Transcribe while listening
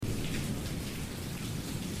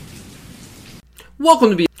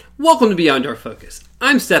Welcome to Beyond Our Focus.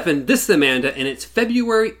 I'm Stefan, this is Amanda, and it's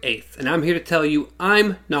February 8th, and I'm here to tell you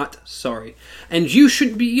I'm not sorry. And you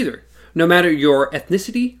shouldn't be either. No matter your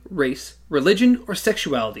ethnicity, race, religion, or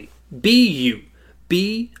sexuality, be you.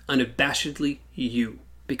 Be unabashedly you.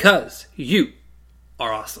 Because you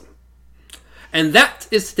are awesome. And that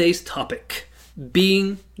is today's topic.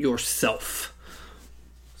 Being yourself.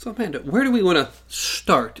 So Amanda, where do we want to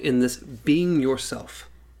start in this being yourself?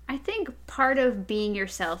 I think part of being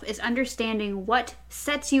yourself is understanding what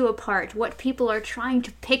sets you apart, what people are trying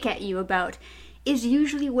to pick at you about, is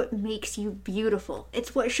usually what makes you beautiful.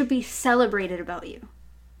 It's what should be celebrated about you.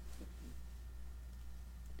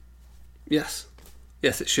 Yes.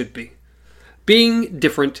 Yes, it should be. Being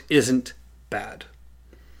different isn't bad.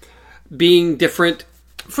 Being different,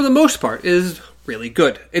 for the most part, is really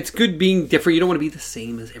good. It's good being different. You don't want to be the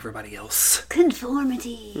same as everybody else.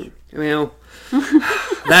 Conformity. Well,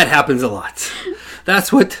 that happens a lot.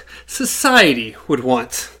 That's what society would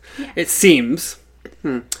want, Yeah. it seems.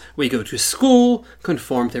 We go to school,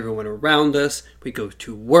 conform to everyone around us. We go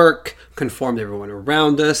to work, conform to everyone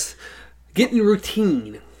around us. Get in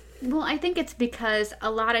routine. Well, I think it's because a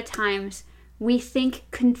lot of times we think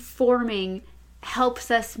conforming helps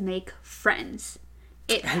us make friends.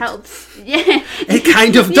 It helps. Yeah. It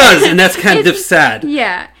kind of does, and that's kind of sad.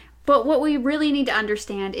 Yeah. But what we really need to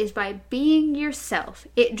understand is by being yourself,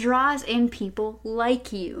 it draws in people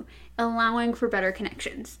like you, allowing for better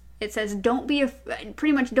connections. It says don't be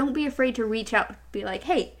afraid to reach out. Be like,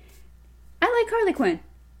 hey, I like Harley Quinn.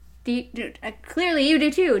 Clearly you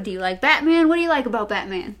do too. Do you like Batman? What do you like about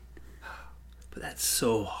Batman? But that's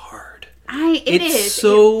so hard. It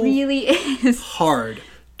really is hard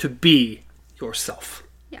to be yourself.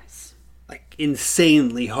 Yes. Like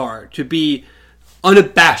insanely hard to be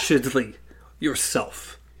unabashedly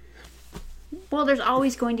yourself. Well, there's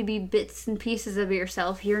always going to be bits and pieces of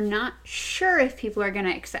yourself you're not sure if people are going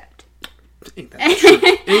to accept. Ain't that the truth?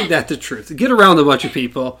 Ain't that the truth? Get around a bunch of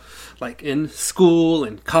people, like in school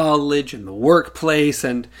and college and the workplace,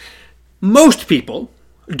 and most people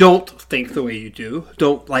don't think the way you do,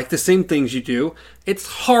 don't like the same things you do. It's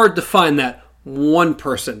hard to find that one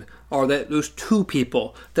person or those two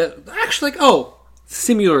people that actually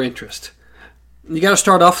similar interest. You got to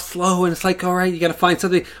start off slow, and it's like, all right, you got to find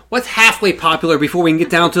something. What's halfway popular before we can get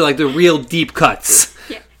down to like the real deep cuts?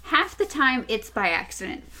 Yeah, half the time it's by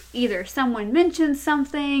accident. Either someone mentions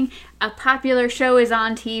something, a popular show is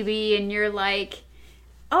on TV, and you're like,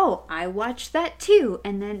 oh, I watched that too.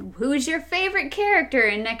 And then who's your favorite character?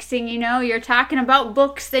 And next thing you know, you're talking about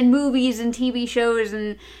books and movies and TV shows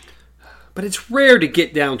and... But it's rare to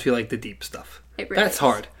get down to like the deep stuff. It really That's is.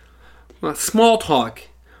 hard. Well, small talk.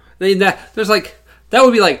 That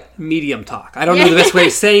would be like medium talk. I don't know the best way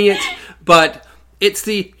of saying it, but it's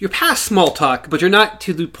you're past small talk, but you're not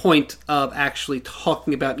to the point of actually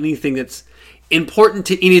talking about anything that's important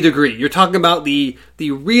to any degree. You're talking about the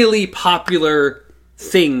really popular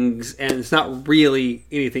things, and it's not really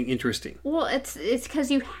anything interesting. Well, it's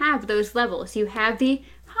because you have those levels. You have the,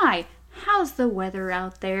 hi, how's the weather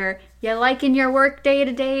out there? You liking your work day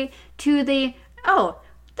to day? To the, oh,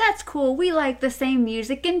 that's cool, we like the same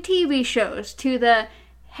music and TV shows. To the,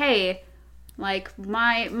 hey, like,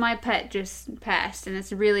 my pet just passed and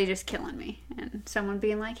it's really just killing me. And someone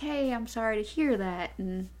being like, hey, I'm sorry to hear that.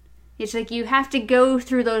 And it's like you have to go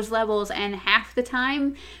through those levels, and half the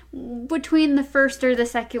time, between the first or the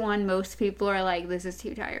second one, most people are like, this is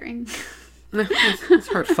too tiring. It's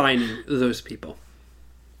hard finding those people.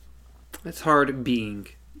 It's hard being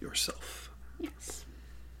yourself. Yes.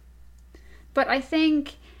 But I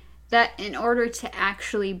think that in order to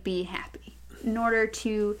actually be happy, in order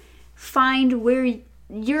to find where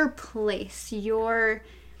your place, your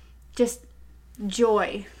just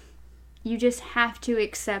joy, you just have to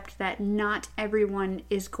accept that not everyone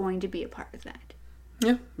is going to be a part of that.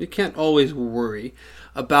 Yeah, you can't always worry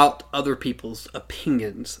about other people's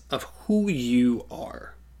opinions of who you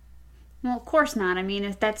are. Well, of course not. I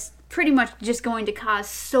mean, that's pretty much just going to cause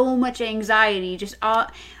so much anxiety. Just, am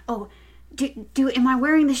I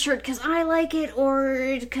wearing this shirt because I like it,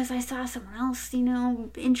 or because I saw someone else,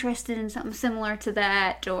 interested in something similar to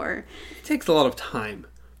that, or... It takes a lot of time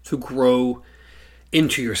to grow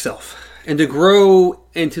into yourself and to grow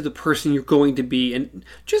into the person you're going to be, and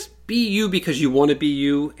just be you because you want to be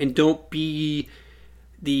you, and don't be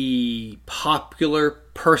the popular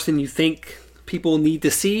person you think people need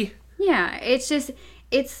to see. Yeah,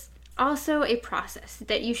 it's also a process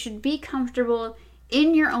that you should be comfortable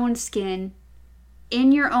in your own skin,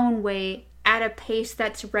 in your own way, at a pace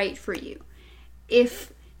that's right for you.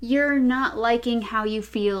 If you're not liking how you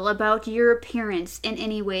feel about your appearance in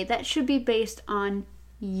any way, that should be based on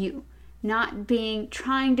you. Not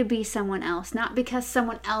trying to be someone else, not because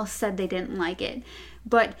someone else said they didn't like it,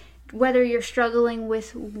 but whether you're struggling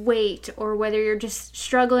with weight or whether you're just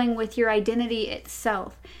struggling with your identity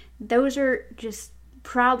itself, those are just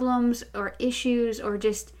problems or issues or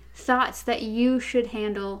just thoughts that you should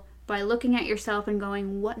handle by looking at yourself and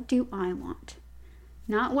going, what do I want?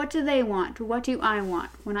 Not what do they want, what do I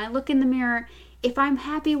want? When I look in the mirror, if I'm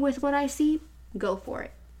happy with what I see, go for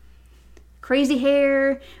it. Crazy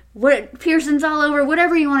hair, piercings all over,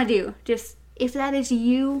 whatever you want to do. Just, if that is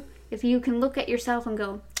you, if you can look at yourself and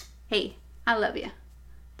go, hey, I love you,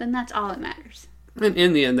 then that's all that matters. And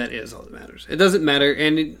in the end, that is all that matters. It doesn't matter,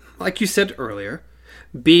 and like you said earlier,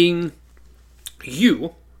 being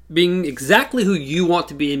you, being exactly who you want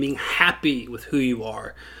to be and being happy with who you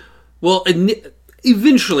are, will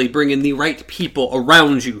eventually bring in the right people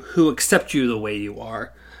around you who accept you the way you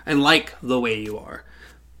are and like the way you are.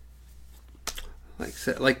 Like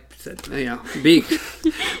I said, you know,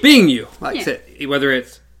 being you, like I said, whether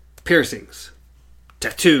it's piercings,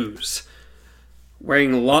 tattoos,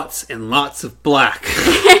 wearing lots and lots of black.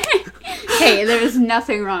 Hey, there's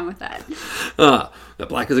nothing wrong with that. The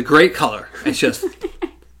black is a great color. It's just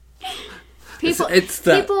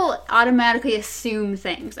people automatically assume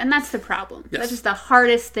things, and that's the problem. Yes. That's just the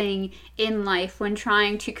hardest thing in life when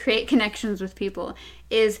trying to create connections with people,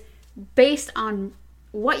 is based on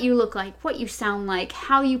what you look like, what you sound like,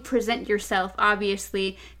 how you present yourself.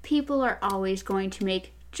 Obviously, people are always going to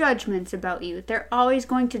make judgments about you. They're always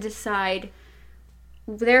going to decide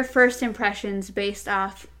their first impressions based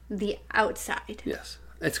off the outside. Yes.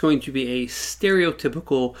 It's going to be a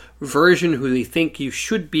stereotypical version who they think you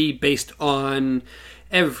should be based on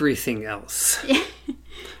everything else.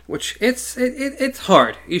 Which it's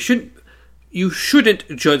hard. You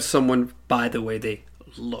shouldn't judge someone by the way they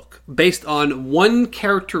look. Based on one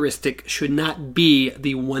characteristic should not be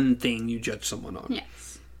the one thing you judge someone on.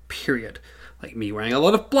 Yes. Period. Like me wearing a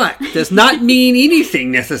lot of black does not mean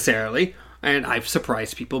anything necessarily. And I've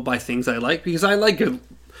surprised people by things I like because I like a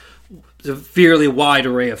severely wide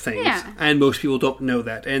array of things. Yeah. And most people don't know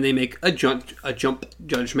that. And they make a jump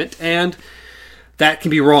judgment, and that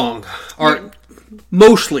can be wrong. Or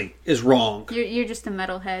mostly is wrong. You're just a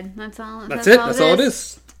metalhead. That's all. That's it. That's all it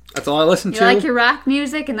is. That's all I listen to. You like your rock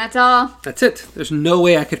music, and that's all. That's it. There's no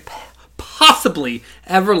way I could possibly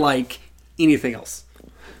ever like anything else.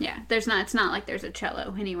 Yeah, it's not like there's a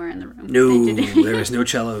cello anywhere in the room. No, there is no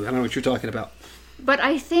cello. I don't know what you're talking about. But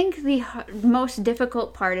I think the most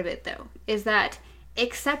difficult part of it, though, is that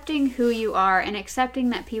accepting who you are and accepting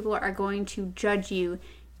that people are going to judge you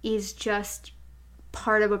is just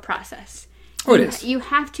part of a process. Oh, it is. You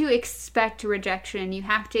have to expect rejection. You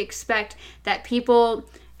have to expect that people,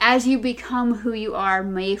 as you become who you are,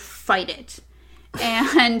 may fight it.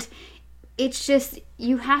 And it's just,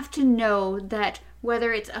 you have to know that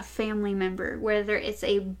whether it's a family member, whether it's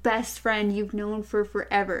a best friend you've known for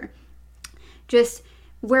forever, just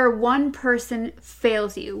where one person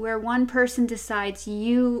fails you, where one person decides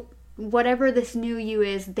whatever this new you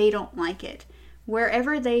is, they don't like it.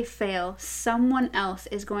 Wherever they fail, someone else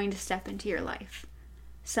is going to step into your life.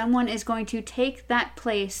 Someone is going to take that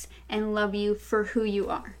place and love you for who you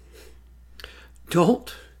are.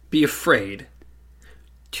 Don't be afraid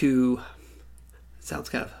to... Sounds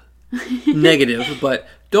kind of negative, but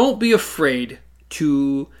don't be afraid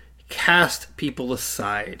to cast people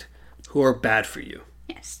aside who are bad for you.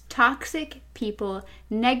 Yes, toxic people,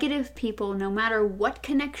 negative people, no matter what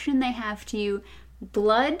connection they have to you,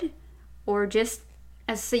 blood or just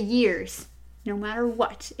as years, no matter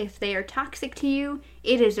what, if they are toxic to you,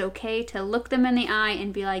 it is okay to look them in the eye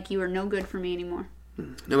and be like, you are no good for me anymore.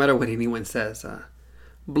 No matter what anyone says,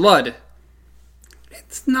 blood,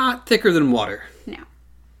 it's not thicker than water. No.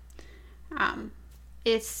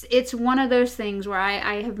 It's one of those things where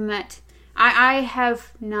I've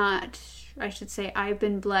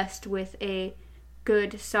been blessed with a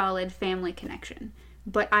good, solid family connection.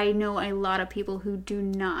 But I know a lot of people who do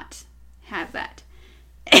not have that.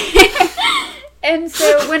 And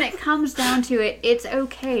so when it comes down to it, it's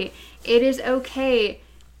okay. It is okay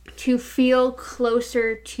to feel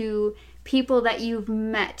closer to people that you've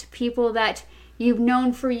met, people that you've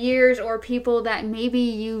known for years, or people that maybe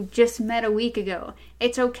you just met a week ago.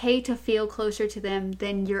 It's okay to feel closer to them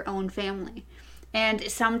than your own family. And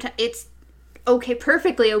sometimes it's okay,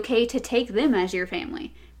 perfectly okay to take them as your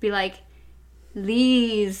family. Be like,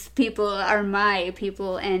 these people are my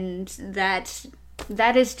people, and that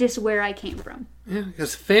is just where I came from. Yeah,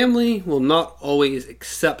 because family will not always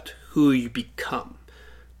accept who you become.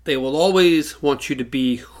 They will always want you to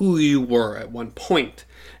be who you were at one point.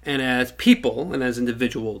 And as people and as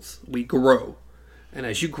individuals, we grow. And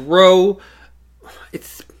as you grow,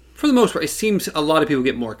 it's, for the most part, it seems a lot of people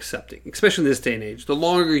get more accepting, especially in this day and age. The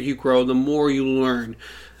longer you grow, the more you learn.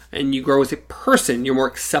 And you grow as a person, you're more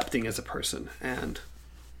accepting as a person. And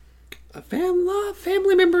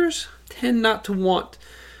family members tend not to want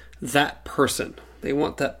that person. They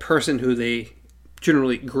want that person who they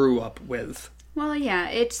generally grew up with. Well, yeah,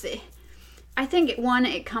 I think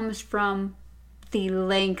it comes from the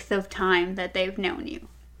length of time that they've known you.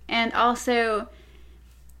 And also,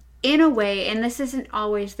 in a way, and this isn't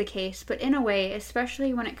always the case, but in a way,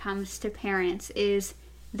 especially when it comes to parents, is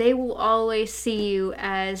they will always see you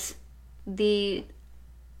as the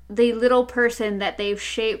little person that they've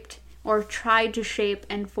shaped or tried to shape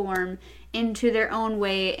and form into their own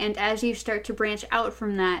way. And as you start to branch out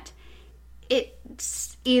from that,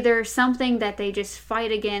 it's either something that they just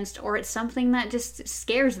fight against, or it's something that just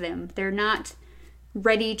scares them. They're not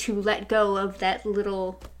ready to let go of that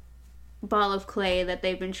little ball of clay that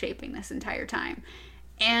they've been shaping this entire time.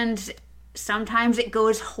 And sometimes it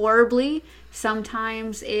goes horribly,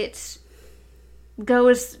 sometimes it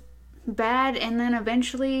goes bad, and then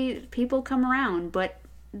eventually people come around. But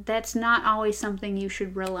that's not always something you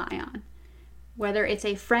should rely on. Whether it's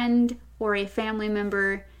a friend or a family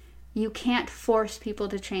member, you can't force people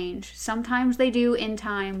to change. Sometimes they do in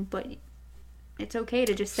time, but it's okay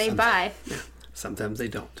to just say bye. Yeah, sometimes they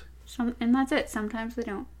don't. And that's it. Sometimes they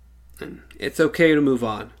don't. And it's okay to move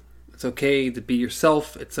on. It's okay to be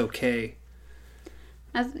yourself. It's okay.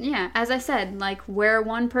 As I said, like where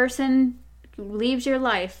one person leaves your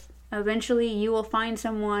life, eventually you will find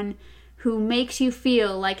someone who makes you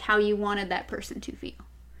feel like how you wanted that person to feel.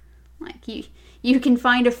 Like you can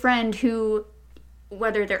find a friend who,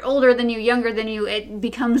 whether they're older than you, younger than you, it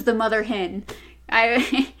becomes the mother hen.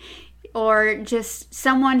 Or just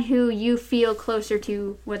someone who you feel closer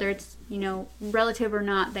to, whether it's, relative or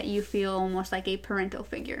not, that you feel almost like a parental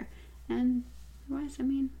figure. And otherwise,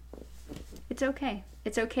 it's okay.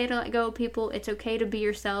 It's okay to let go of people. It's okay to be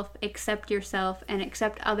yourself, accept yourself, and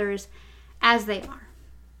accept others as they are.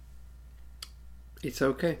 It's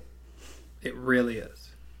okay. It really is.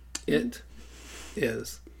 It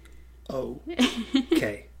is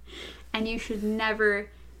okay. And you should never,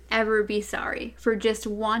 ever be sorry for just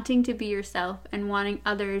wanting to be yourself and wanting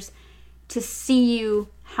others to see you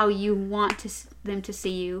how you want them to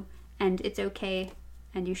see you. And it's okay,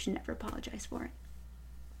 and you should never apologize for it.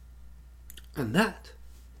 And that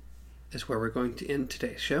is where we're going to end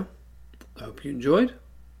today's show. I hope you enjoyed.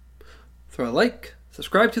 Throw a like,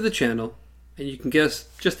 subscribe to the channel, and you can get us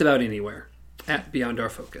just about anywhere at Beyond Our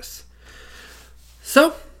Focus.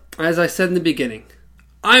 So, as I said in the beginning,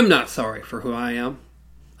 I'm not sorry for who I am.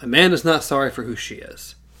 Amanda's not sorry for who she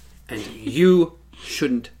is. And you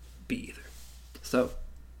shouldn't be either. So,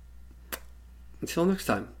 until next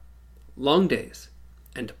time, long days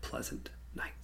and a pleasant